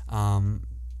 literally. And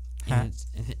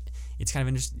it's kind of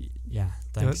interesting. Yeah,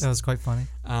 thanks. That was quite funny.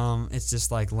 It's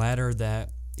just like ladder that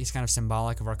is kind of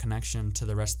symbolic of our connection to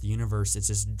the rest of the universe. It's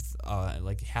just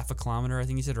like half a kilometer, I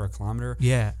think he said, or a kilometer.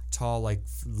 Yeah. Tall, like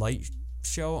light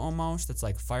show almost. That's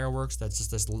like fireworks. That's just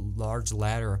this large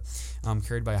ladder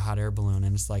carried by a hot air balloon,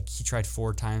 and it's like he tried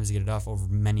 4 times to get it off over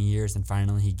many years, and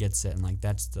finally he gets it, and like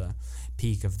that's the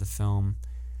peak of the film.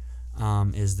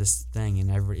 Is this thing, and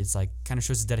it's like kind of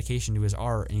shows his dedication to his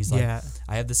art, and he's like,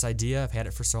 I have this idea, I've had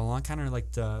it for so long, kind of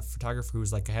like the photographer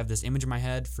who's like, I have this image in my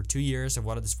head for 2 years of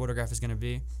what this photograph is going to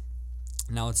be,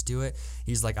 now let's do it.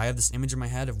 He's like, I have this image in my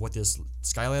head of what this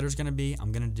Skyladder is going to be,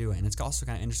 I'm going to do it. And it's also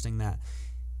kind of interesting that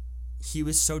he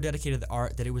was so dedicated to the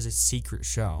art that it was a secret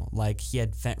show. Like he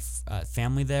had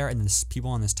family there, and this people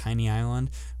on this tiny island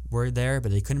were there,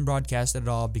 but they couldn't broadcast it at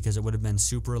all because it would have been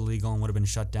super illegal and would have been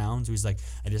shut down. So he's like,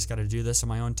 I just got to do this on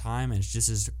my own time, and it's just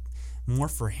as more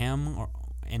for him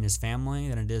and his family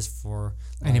than it is for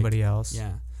anybody else.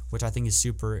 Yeah, which I think is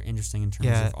super interesting in terms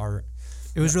of art.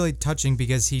 It was really touching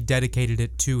because he dedicated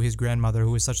it to his grandmother,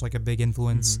 who was such like a big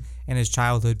influence in his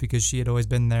childhood, because she had always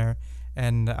been there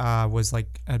and was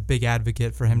like a big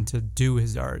advocate for him to do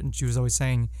his art. And she was always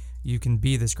saying, "You can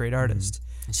be this great artist."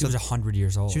 And she was 100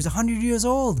 years old. She was 100 years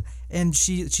old, and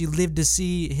she lived to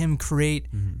see him create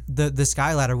the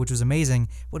sky ladder, which was amazing.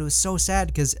 But it was so sad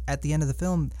because at the end of the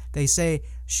film, they say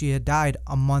she had died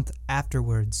a month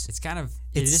afterwards. It's kind of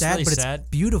It's it is sad, really but it's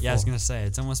sad. beautiful. Yeah, I was gonna say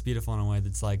it's almost beautiful in a way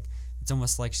that's like it's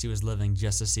almost like she was living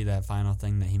just to see that final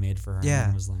thing that he made for her. Yeah.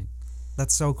 And it was like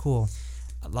That's so cool.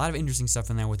 a lot of interesting stuff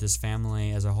in there with his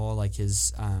family as a whole, like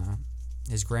his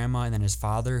grandma and then his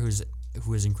father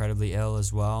who is incredibly ill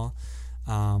as well.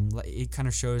 It kind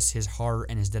of shows his heart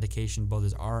and his dedication, both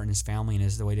his art and his family, and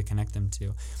is the way to connect them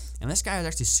to. And this guy is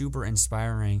actually super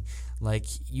inspiring. Like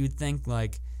you'd think,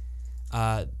 like we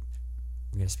gotta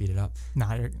speed it up.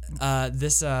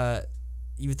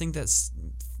 You would think that's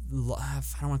I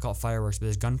don't want to call it fireworks, but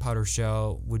his gunpowder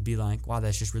show would be like, wow,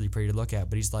 that's just really pretty to look at.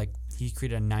 But he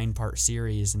created a 9-part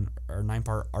series or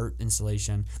 9-part art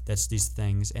installation that's these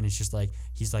things, and it's just like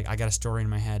he's like, I got a story in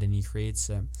my head, and he creates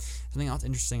something else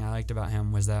interesting I liked about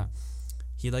him was that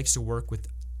he likes to work with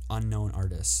unknown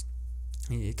artists.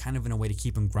 Kind of in a way to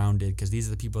keep him grounded, because these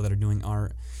are the people that are doing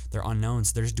art. They're unknown,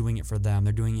 so they're just doing it for them.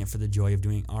 They're doing it for the joy of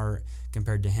doing art,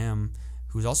 compared to him,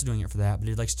 who's also doing it for that, but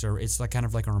he likes to. It's like kind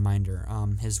of like a reminder.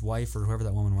 His wife or whoever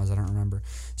that woman was, I don't remember,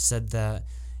 said that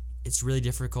it's really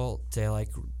difficult to like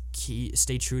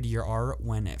stay true to your art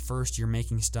when at first you're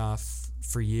making stuff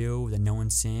for you that no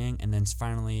one's seeing, and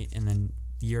then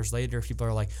years later people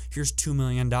are like, here's $2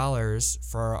 million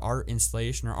for our art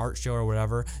installation or art show or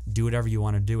whatever. Do whatever you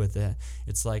want to do with it.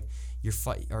 It's like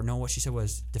what she said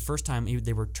was the first time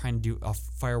they were trying to do a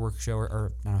fireworks show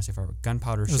or not I say fireworks,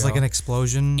 gunpowder show. It was like an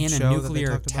explosion in show a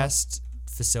nuclear that test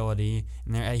facility,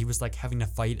 and there he was like having to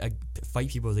fight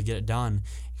people to get it done,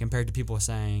 compared to people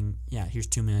saying, yeah, here's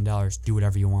 $2 million, do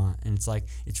whatever you want. And it's like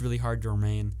it's really hard to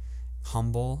remain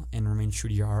humble and remain true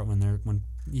to your art when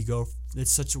you go. It's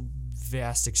such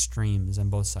vast extremes on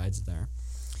both sides there.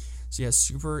 So yeah,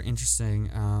 super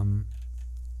interesting.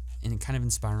 And kind of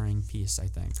inspiring piece, I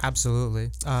think. Absolutely.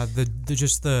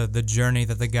 The journey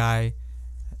that the guy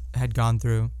had gone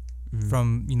through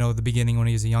from the beginning when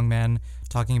he was a young man,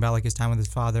 talking about like his time with his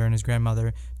father and his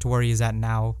grandmother, to where he is at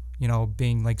now,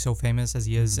 being like so famous as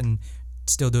he is, and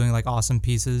still doing like awesome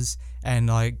pieces and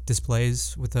like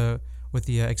displays with the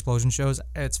explosion shows.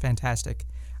 It's fantastic.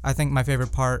 I think my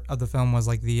favorite part of the film was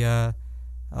like I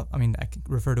can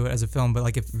refer to it as a film, but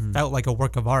like it felt like a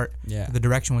work of art. Yeah. The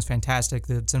direction was fantastic.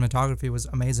 The cinematography was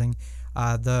amazing.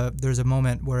 There's a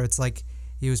moment where it's like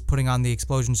he was putting on the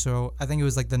explosion show. I think it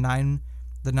was like the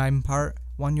 9-part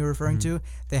one you're referring to.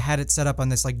 They had it set up on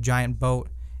this like giant boat.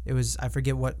 It was, I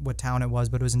forget what town it was,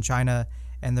 but it was in China,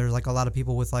 and there's like a lot of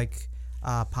people with like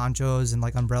ponchos and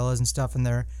like umbrellas and stuff, and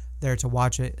they're there to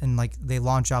watch it. And like they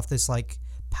launch off this like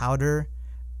powder.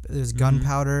 There's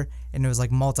gunpowder, and it was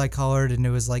like multicolored, and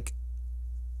it was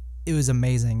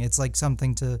amazing. It's like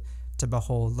something to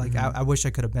behold. Like I wish I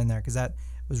could have been there, because that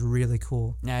was really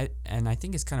cool. Yeah, and I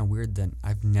think it's kind of weird that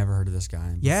I've never heard of this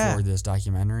guy before this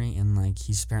documentary, and like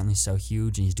he's apparently so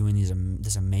huge, and he's doing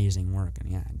this amazing work,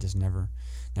 and I just never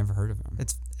heard of him.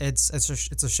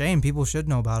 It's a shame. People should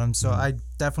know about him. So I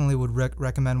definitely would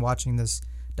recommend watching this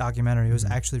documentary. It was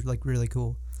actually like really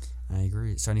cool. I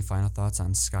agree. So any final thoughts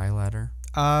on Skyladder?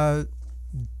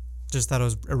 Just thought it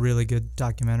was a really good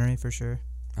documentary for sure.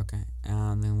 Okay,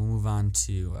 then we'll move on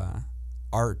to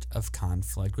Art of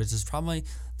Conflict, which is probably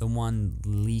the one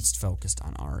least focused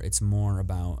on art. It's more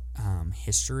about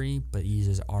history, but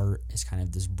uses art as kind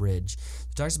of this bridge.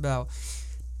 It talks about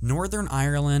Northern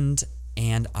Ireland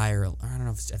and Ireland. I don't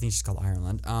know I think it's just called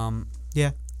Ireland.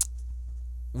 Yeah.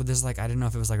 Well, there's I didn't know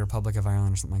if it was like Republic of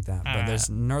Ireland or something like that. But there's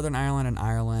Northern Ireland and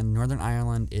Ireland. Northern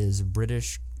Ireland is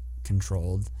British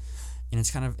controlled, and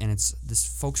it's this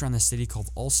folks around the city called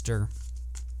Ulster,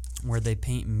 where they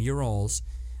paint murals.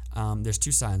 There's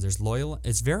two sides. There's loyal.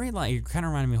 It's very it kind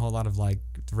of reminded me a whole lot of like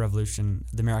the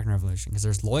American Revolution, because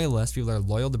there's loyalists, people that are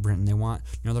loyal to Britain. They want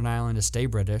Northern Ireland to stay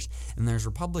British, and there's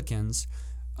Republicans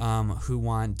who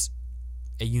want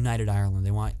a united Ireland. They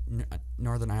want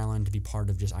Northern Ireland to be part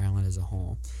of just Ireland as a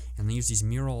whole, and they use these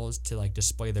murals to like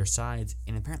display their sides.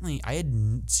 And apparently I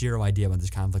had zero idea about this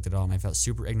conflict at all, and I felt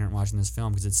super ignorant watching this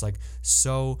film, because it's like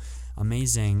so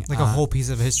amazing, like a whole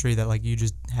piece of history that like you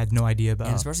just had no idea about,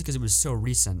 and especially because it was so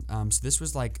recent. So this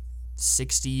was like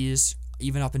 60s,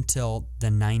 even up until the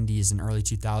 90s and early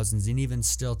 2000s, and even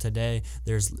still today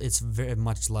it's very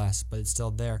much less, but it's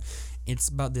still there. It's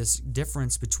about this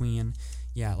difference between,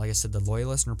 like I said, the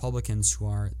loyalists and Republicans, who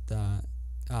are the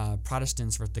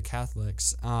Protestants versus the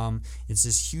Catholics. It's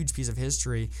this huge piece of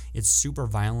history. It's super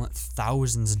violent.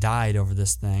 Thousands died over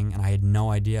this thing, and I had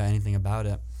no idea anything about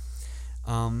it.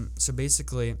 So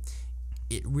basically,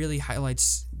 it really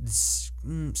highlights this, I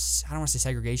don't want to say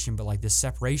segregation, but like this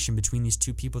separation between these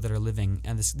two people that are living.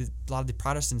 And a lot of the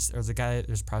Protestants, or the guy that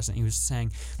was Protestant, he was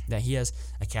saying that he has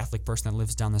a Catholic person that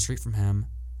lives down the street from him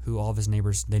who all of his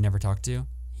neighbors, they never talk to.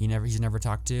 He's never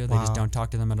talked to. They just don't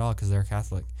talk to them at all because they're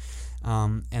Catholic.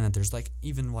 And that there's like,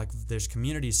 even like there's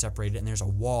communities separated, and there's a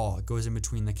wall that goes in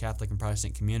between the Catholic and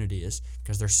Protestant communities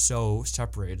because they're so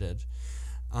separated.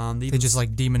 They just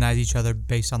like demonize each other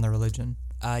based on their religion.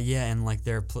 Yeah, and like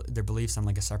their beliefs on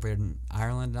like a separated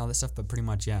Ireland and all that stuff, but pretty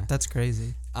much, yeah. That's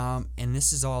crazy. And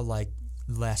this is all like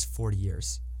the last 40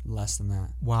 years, less than that.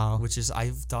 Wow. Which is,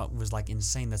 I thought was like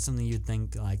insane. That's something you'd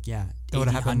think like, yeah, That would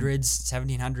happen. 1800s,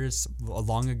 1700s,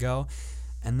 long ago.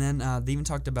 And then they even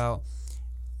talked about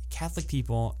Catholic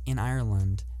people in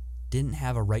Ireland didn't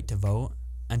have a right to vote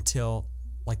until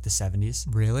like the 70s.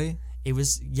 Really? It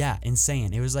was, yeah,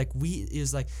 insane. It was like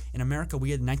in America, we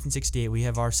had 1968, we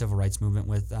have our civil rights movement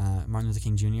with Martin Luther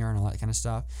King Jr. and all that kind of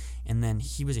stuff. And then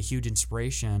he was a huge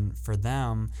inspiration for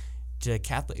them to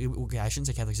Catholic. Okay, I shouldn't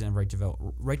say Catholics didn't have right to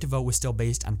vote. Right to vote was still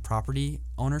based on property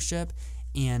ownership,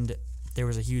 and there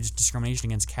was a huge discrimination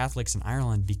against Catholics in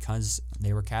Ireland because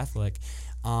they were Catholic.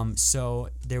 So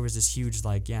there was this huge,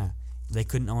 like, yeah, they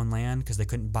couldn't own land because they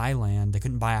couldn't buy land. They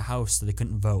couldn't buy a house, so they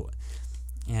couldn't vote.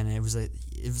 And it was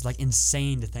like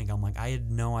insane to think. I'm like, I had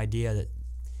no idea that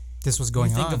this was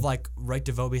going on. You think of like right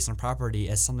to vote based on property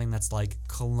as something that's like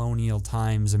colonial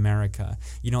times America.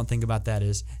 You don't think about that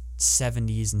as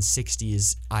 70s and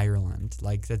 60s Ireland.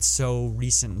 Like, that's so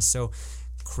recent and so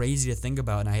crazy to think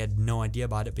about, and I had no idea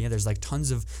about it. But yeah, there's like tons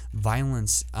of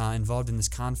violence involved in this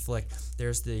conflict.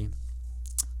 There's the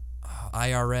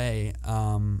IRA.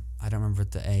 I don't remember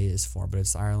what the A is for, but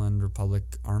it's Ireland Republic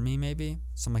Army, maybe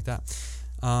something like that.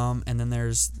 And then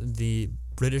there's the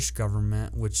British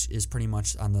government, which is pretty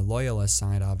much on the loyalist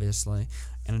side, obviously.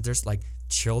 And there's like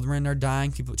children are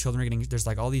dying. Children are getting. There's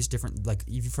like all these different, like,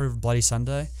 you've heard of Bloody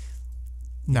Sunday?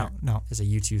 No. It's a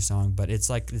U2 song, but it's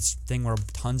like this thing where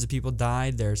tons of people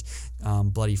died. There's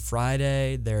Bloody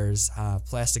Friday. There's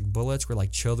Plastic Bullets, where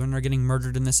like children are getting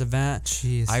murdered in this event.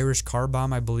 Jeez. Irish Car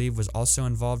Bomb, I believe, was also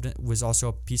involved. Was also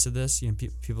a piece of this. You know,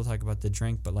 people talk about the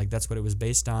drink, but like that's what it was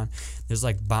based on. There's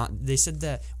like they said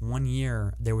that one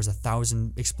year there was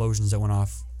 1,000 explosions that went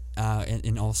off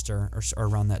in Ulster or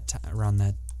around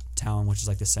that town, which is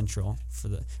like the center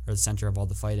of all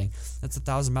the fighting. That's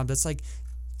 1,000 bombs. That's like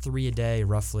 3 a day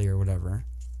roughly or whatever.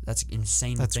 That's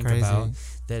insane to think crazy. about,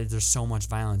 that there's so much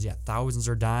violence. Yeah, thousands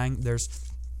are dying. There's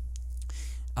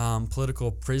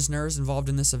political prisoners involved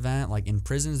in this event. Like in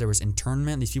prisons, there was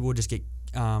internment. These people would just get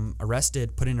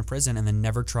arrested, put into prison, and then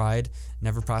never tried,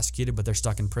 never prosecuted, but they're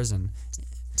stuck in prison.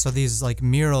 So these like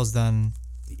murals then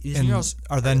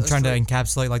are then trying to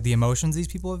encapsulate like the emotions these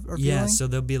people are feeling? Yeah, so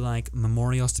there'll be like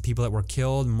memorials to people that were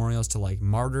killed, memorials to like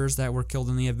martyrs that were killed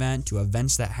in the event, to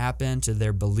events that happened, to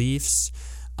their beliefs.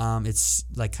 It's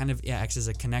like kind of, acts as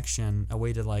a connection, a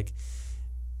way to like,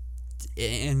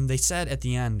 and they said at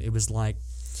the end, it was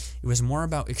more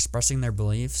about expressing their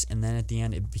beliefs, and then at the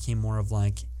end it became more of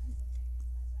like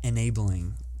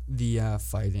enabling the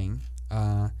fighting.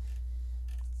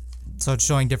 So it's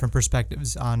showing different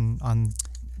perspectives on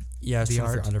Yeah, I was the trying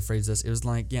art. to phrase this. It was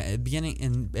like, yeah, at the beginning,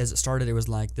 and as it started, it was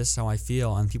like, this is how I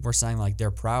feel. And people were saying, like,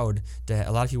 they're proud.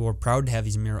 A lot of people were proud to have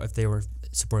these murals. If they were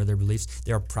supported their beliefs,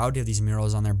 they were proud to have these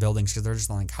murals on their buildings because they're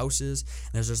just like houses.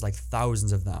 And there's just like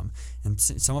thousands of them. And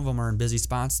some of them are in busy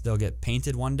spots. They'll get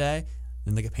painted one day,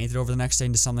 then they get painted over the next day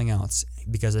into something else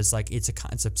because it's like it's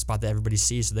a spot that everybody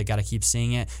sees, so they got to keep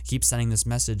seeing it, keep sending this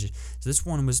message. So this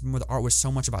one was more, the art was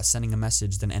so much about sending a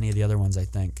message than any of the other ones, I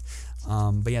think.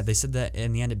 But yeah, they said that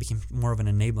in the end it became more of an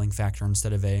enabling factor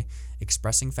instead of a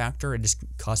expressing factor. It just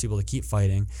caused people to keep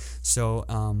fighting. So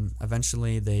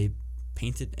eventually they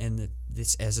painted, and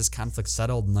as this conflict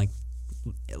settled in like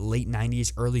late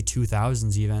 90s, early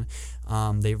 2000s even,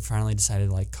 they finally decided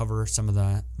to like cover some of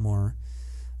the more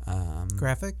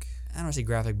graphic? I don't want to say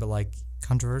graphic, but like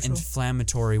Controversial?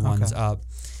 inflammatory ones up.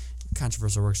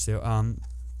 Controversial works too.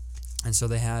 And so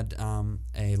they had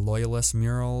a loyalist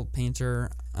mural painter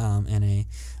and a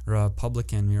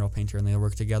Republican mural painter, and they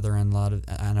worked together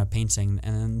on a painting.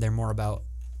 And then they're more about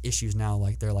issues now,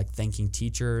 like they're like thanking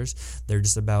teachers. They're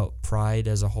just about pride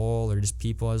as a whole, or just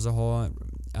people as a whole,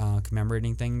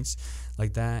 commemorating things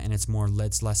like that. And it's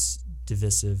less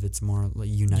divisive. It's more like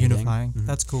unifying. Mm-hmm.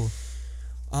 That's cool.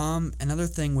 Another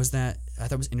thing was that I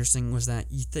thought was interesting was that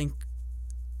you think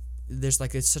there's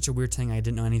like it's such a weird thing. I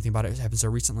didn't know anything about it. It happened so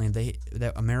recently.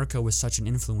 That America was such an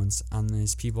influence on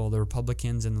these people, the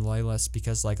Republicans and the Loyalists,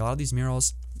 because like a lot of these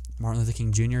murals, Martin Luther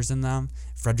King Jr. is in them,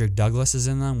 Frederick Douglass is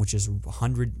in them, which is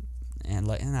 100 and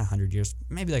like not 100 years,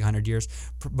 maybe like 100 years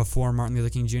before Martin Luther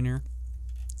King Jr.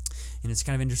 And it's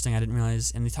kind of interesting. I didn't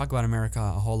realize, and they talk about America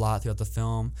a whole lot throughout the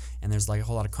film. And there's like a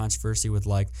whole lot of controversy with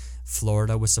like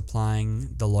Florida was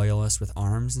supplying the Loyalists with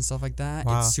arms and stuff like that.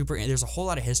 Wow. It's super. There's a whole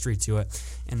lot of history to it,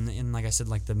 and like I said,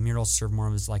 like the murals serve more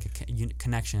of as like a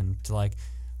connection to like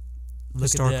look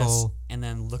Historical. at this and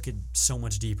then look at so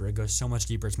much deeper. It goes so much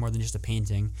deeper. It's more than just a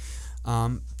painting.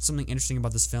 Something interesting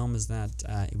about this film is that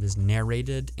it was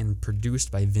narrated and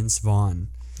produced by Vince Vaughn.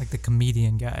 Like the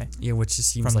comedian guy. Yeah, which just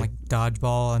seems from like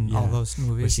Dodgeball and all those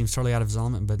movies. Which seems totally out of his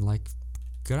element, but like,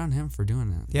 good on him for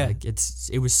doing it. Yeah, like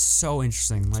it was so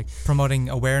interesting. Like promoting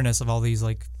awareness of all these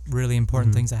like really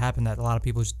important things that happen that a lot of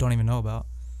people just don't even know about.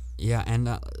 Yeah, and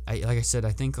like I said,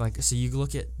 I think like so you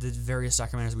look at the various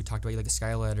documentaries we talked about, like the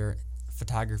Skyladder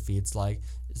photography. It's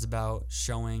about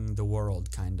showing the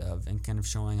world kind of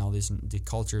showing all the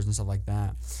cultures and stuff like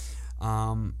that.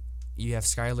 You have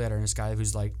Skyladder, and this guy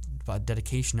who's like about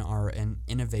dedication to art and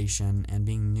innovation and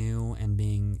being new and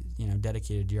being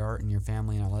dedicated to your art and your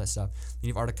family and all that stuff. Then you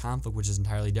have Art of Conflict, which is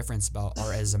entirely different. It's about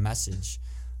art as a message.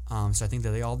 So I think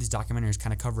that all these documentaries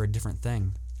kind of cover a different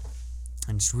thing,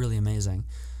 and it's really amazing.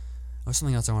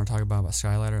 Something else I want to talk about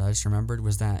Skyladder that I just remembered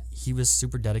was that he was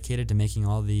super dedicated to making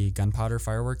all the gunpowder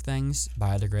firework things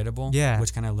biodegradable. Yeah.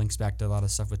 Which kind of links back to a lot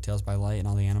of stuff with Tales by Light and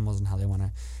all the animals and how they want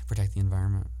to protect the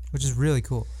environment. Which is really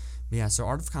cool. But yeah, so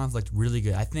Art of Conflict, really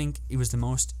good. I think it was the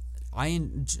most...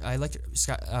 I liked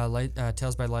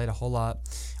Tales by Light a whole lot.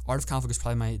 Art of Conflict was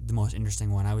probably the most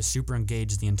interesting one. I was super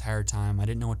engaged the entire time. I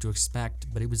didn't know what to expect,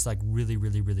 but it was like really,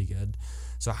 really, really good.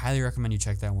 So I highly recommend you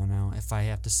check that one out. If I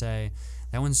have to say...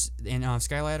 That one's in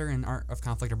Skyladder and Art of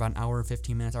Conflict are about an hour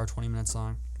 15 minutes, hour 20 minutes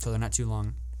long, so they're not too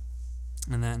long.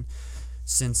 And then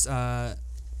since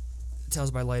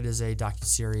Tales by Light is a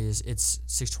docuseries, it's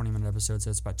 6 20-minute episodes, so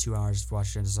it's about 2 hours to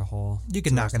watch it as a whole. You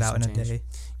can knock it out in a day.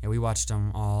 Yeah, we watched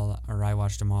them all, or I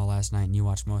watched them all last night, and you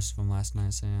watched most of them last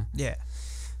night, so yeah.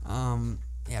 Yeah.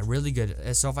 Yeah, really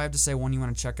good. So if I have to say one you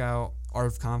want to check out, Art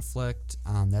of Conflict,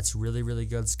 that's really, really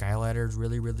good. Skyladder is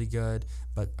really, really good.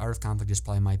 But Art of Conflict is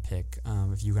probably my pick.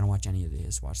 If you're going to watch any of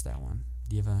these, watch that one.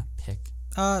 Do you have a pick?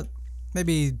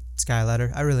 Maybe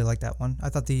Skyladder. I really like that one. I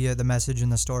thought the message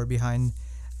and the story behind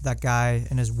that guy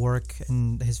and his work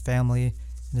and his family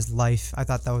and his life, I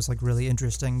thought that was like really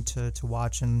interesting to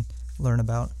watch and learn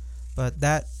about. But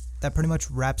that pretty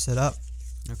much wraps it up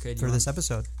for this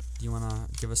episode. Do you want to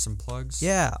give us some plugs?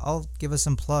 Yeah, I'll give us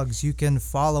some plugs. You can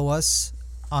follow us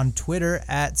on Twitter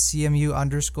at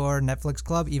CMU_Netflix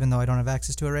Club, even though I don't have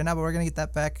access to it right now, but we're going to get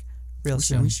that back real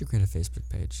soon. We should create a Facebook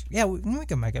page. Yeah, we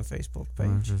can make a Facebook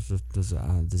page. This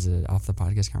is an off the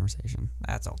podcast conversation.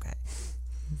 That's okay.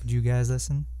 Would you guys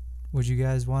listen? Would you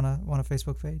guys want a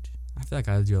Facebook page? I feel like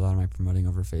I do a lot of my promoting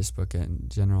over Facebook in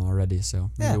general already, so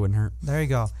maybe it wouldn't hurt. There you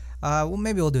go. Well,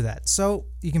 maybe we'll do that. So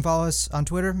you can follow us on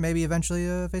Twitter, maybe eventually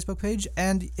a Facebook page.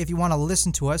 And if you want to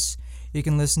listen to us, you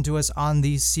can listen to us on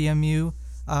the CMU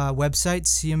website,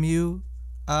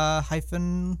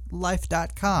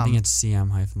 CMU-life.com. I think it's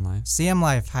CM-life.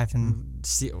 CM-life-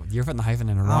 You're putting the hyphen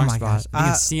in the wrong spot. Gosh. I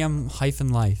think it's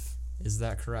CM-life. Is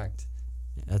that correct?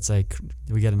 Yeah, that's like,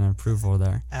 we get an approval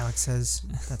there. Alex says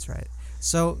that's right.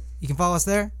 So you can follow us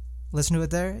there, listen to it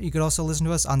there. You could also listen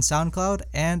to us on SoundCloud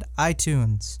and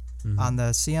iTunes on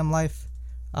the CM Life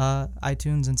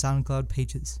iTunes and SoundCloud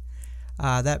pages.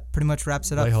 That pretty much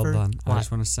wraps it up. Hold on. I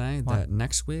just want to say that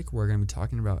next week we're going to be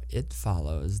talking about It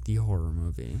Follows, the horror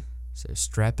movie. So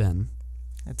strap in.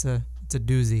 It's a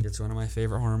doozy. It's one of my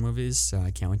favorite horror movies, so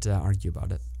I can't wait to argue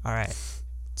about it. All right.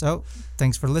 So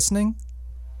thanks for listening.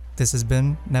 This has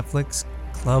been Netflix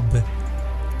Club.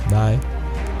 Bye.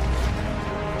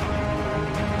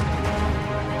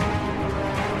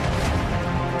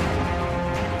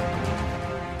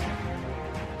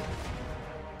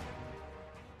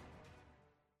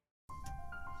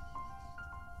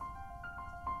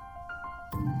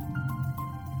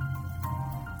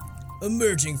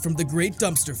 Emerging from the great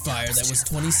dumpster fire that was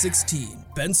 2016,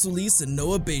 Ben Solis and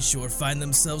Noah Bayshore find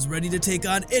themselves ready to take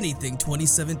on anything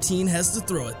 2017 has to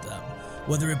throw at them.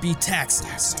 Whether it be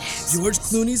taxes, George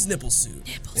Clooney's nipple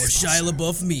suit, or Shia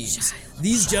LaBeouf memes,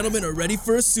 these gentlemen are ready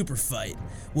for a super fight.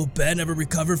 Will Ben ever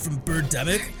recover from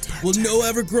Birdemic? Will Noah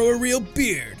ever grow a real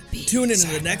beard? Tune in to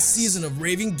the next season of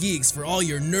Raving Geeks for all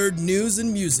your nerd news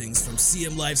and musings from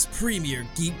CM Life's premier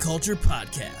geek culture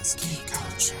podcast. Geek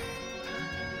Culture.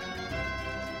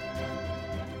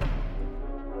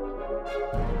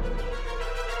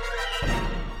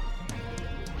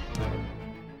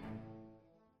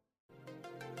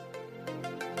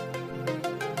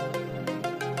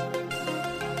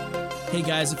 Hey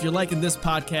guys, if you're liking this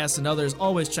podcast and others,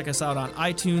 always check us out on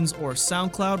iTunes or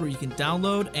SoundCloud, where you can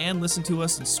download and listen to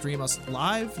us and stream us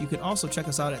live. You can also check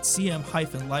us out at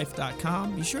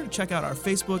cm-life.com. Be sure to check out our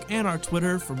Facebook and our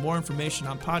Twitter for more information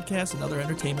on podcasts and other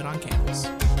entertainment on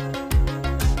campus.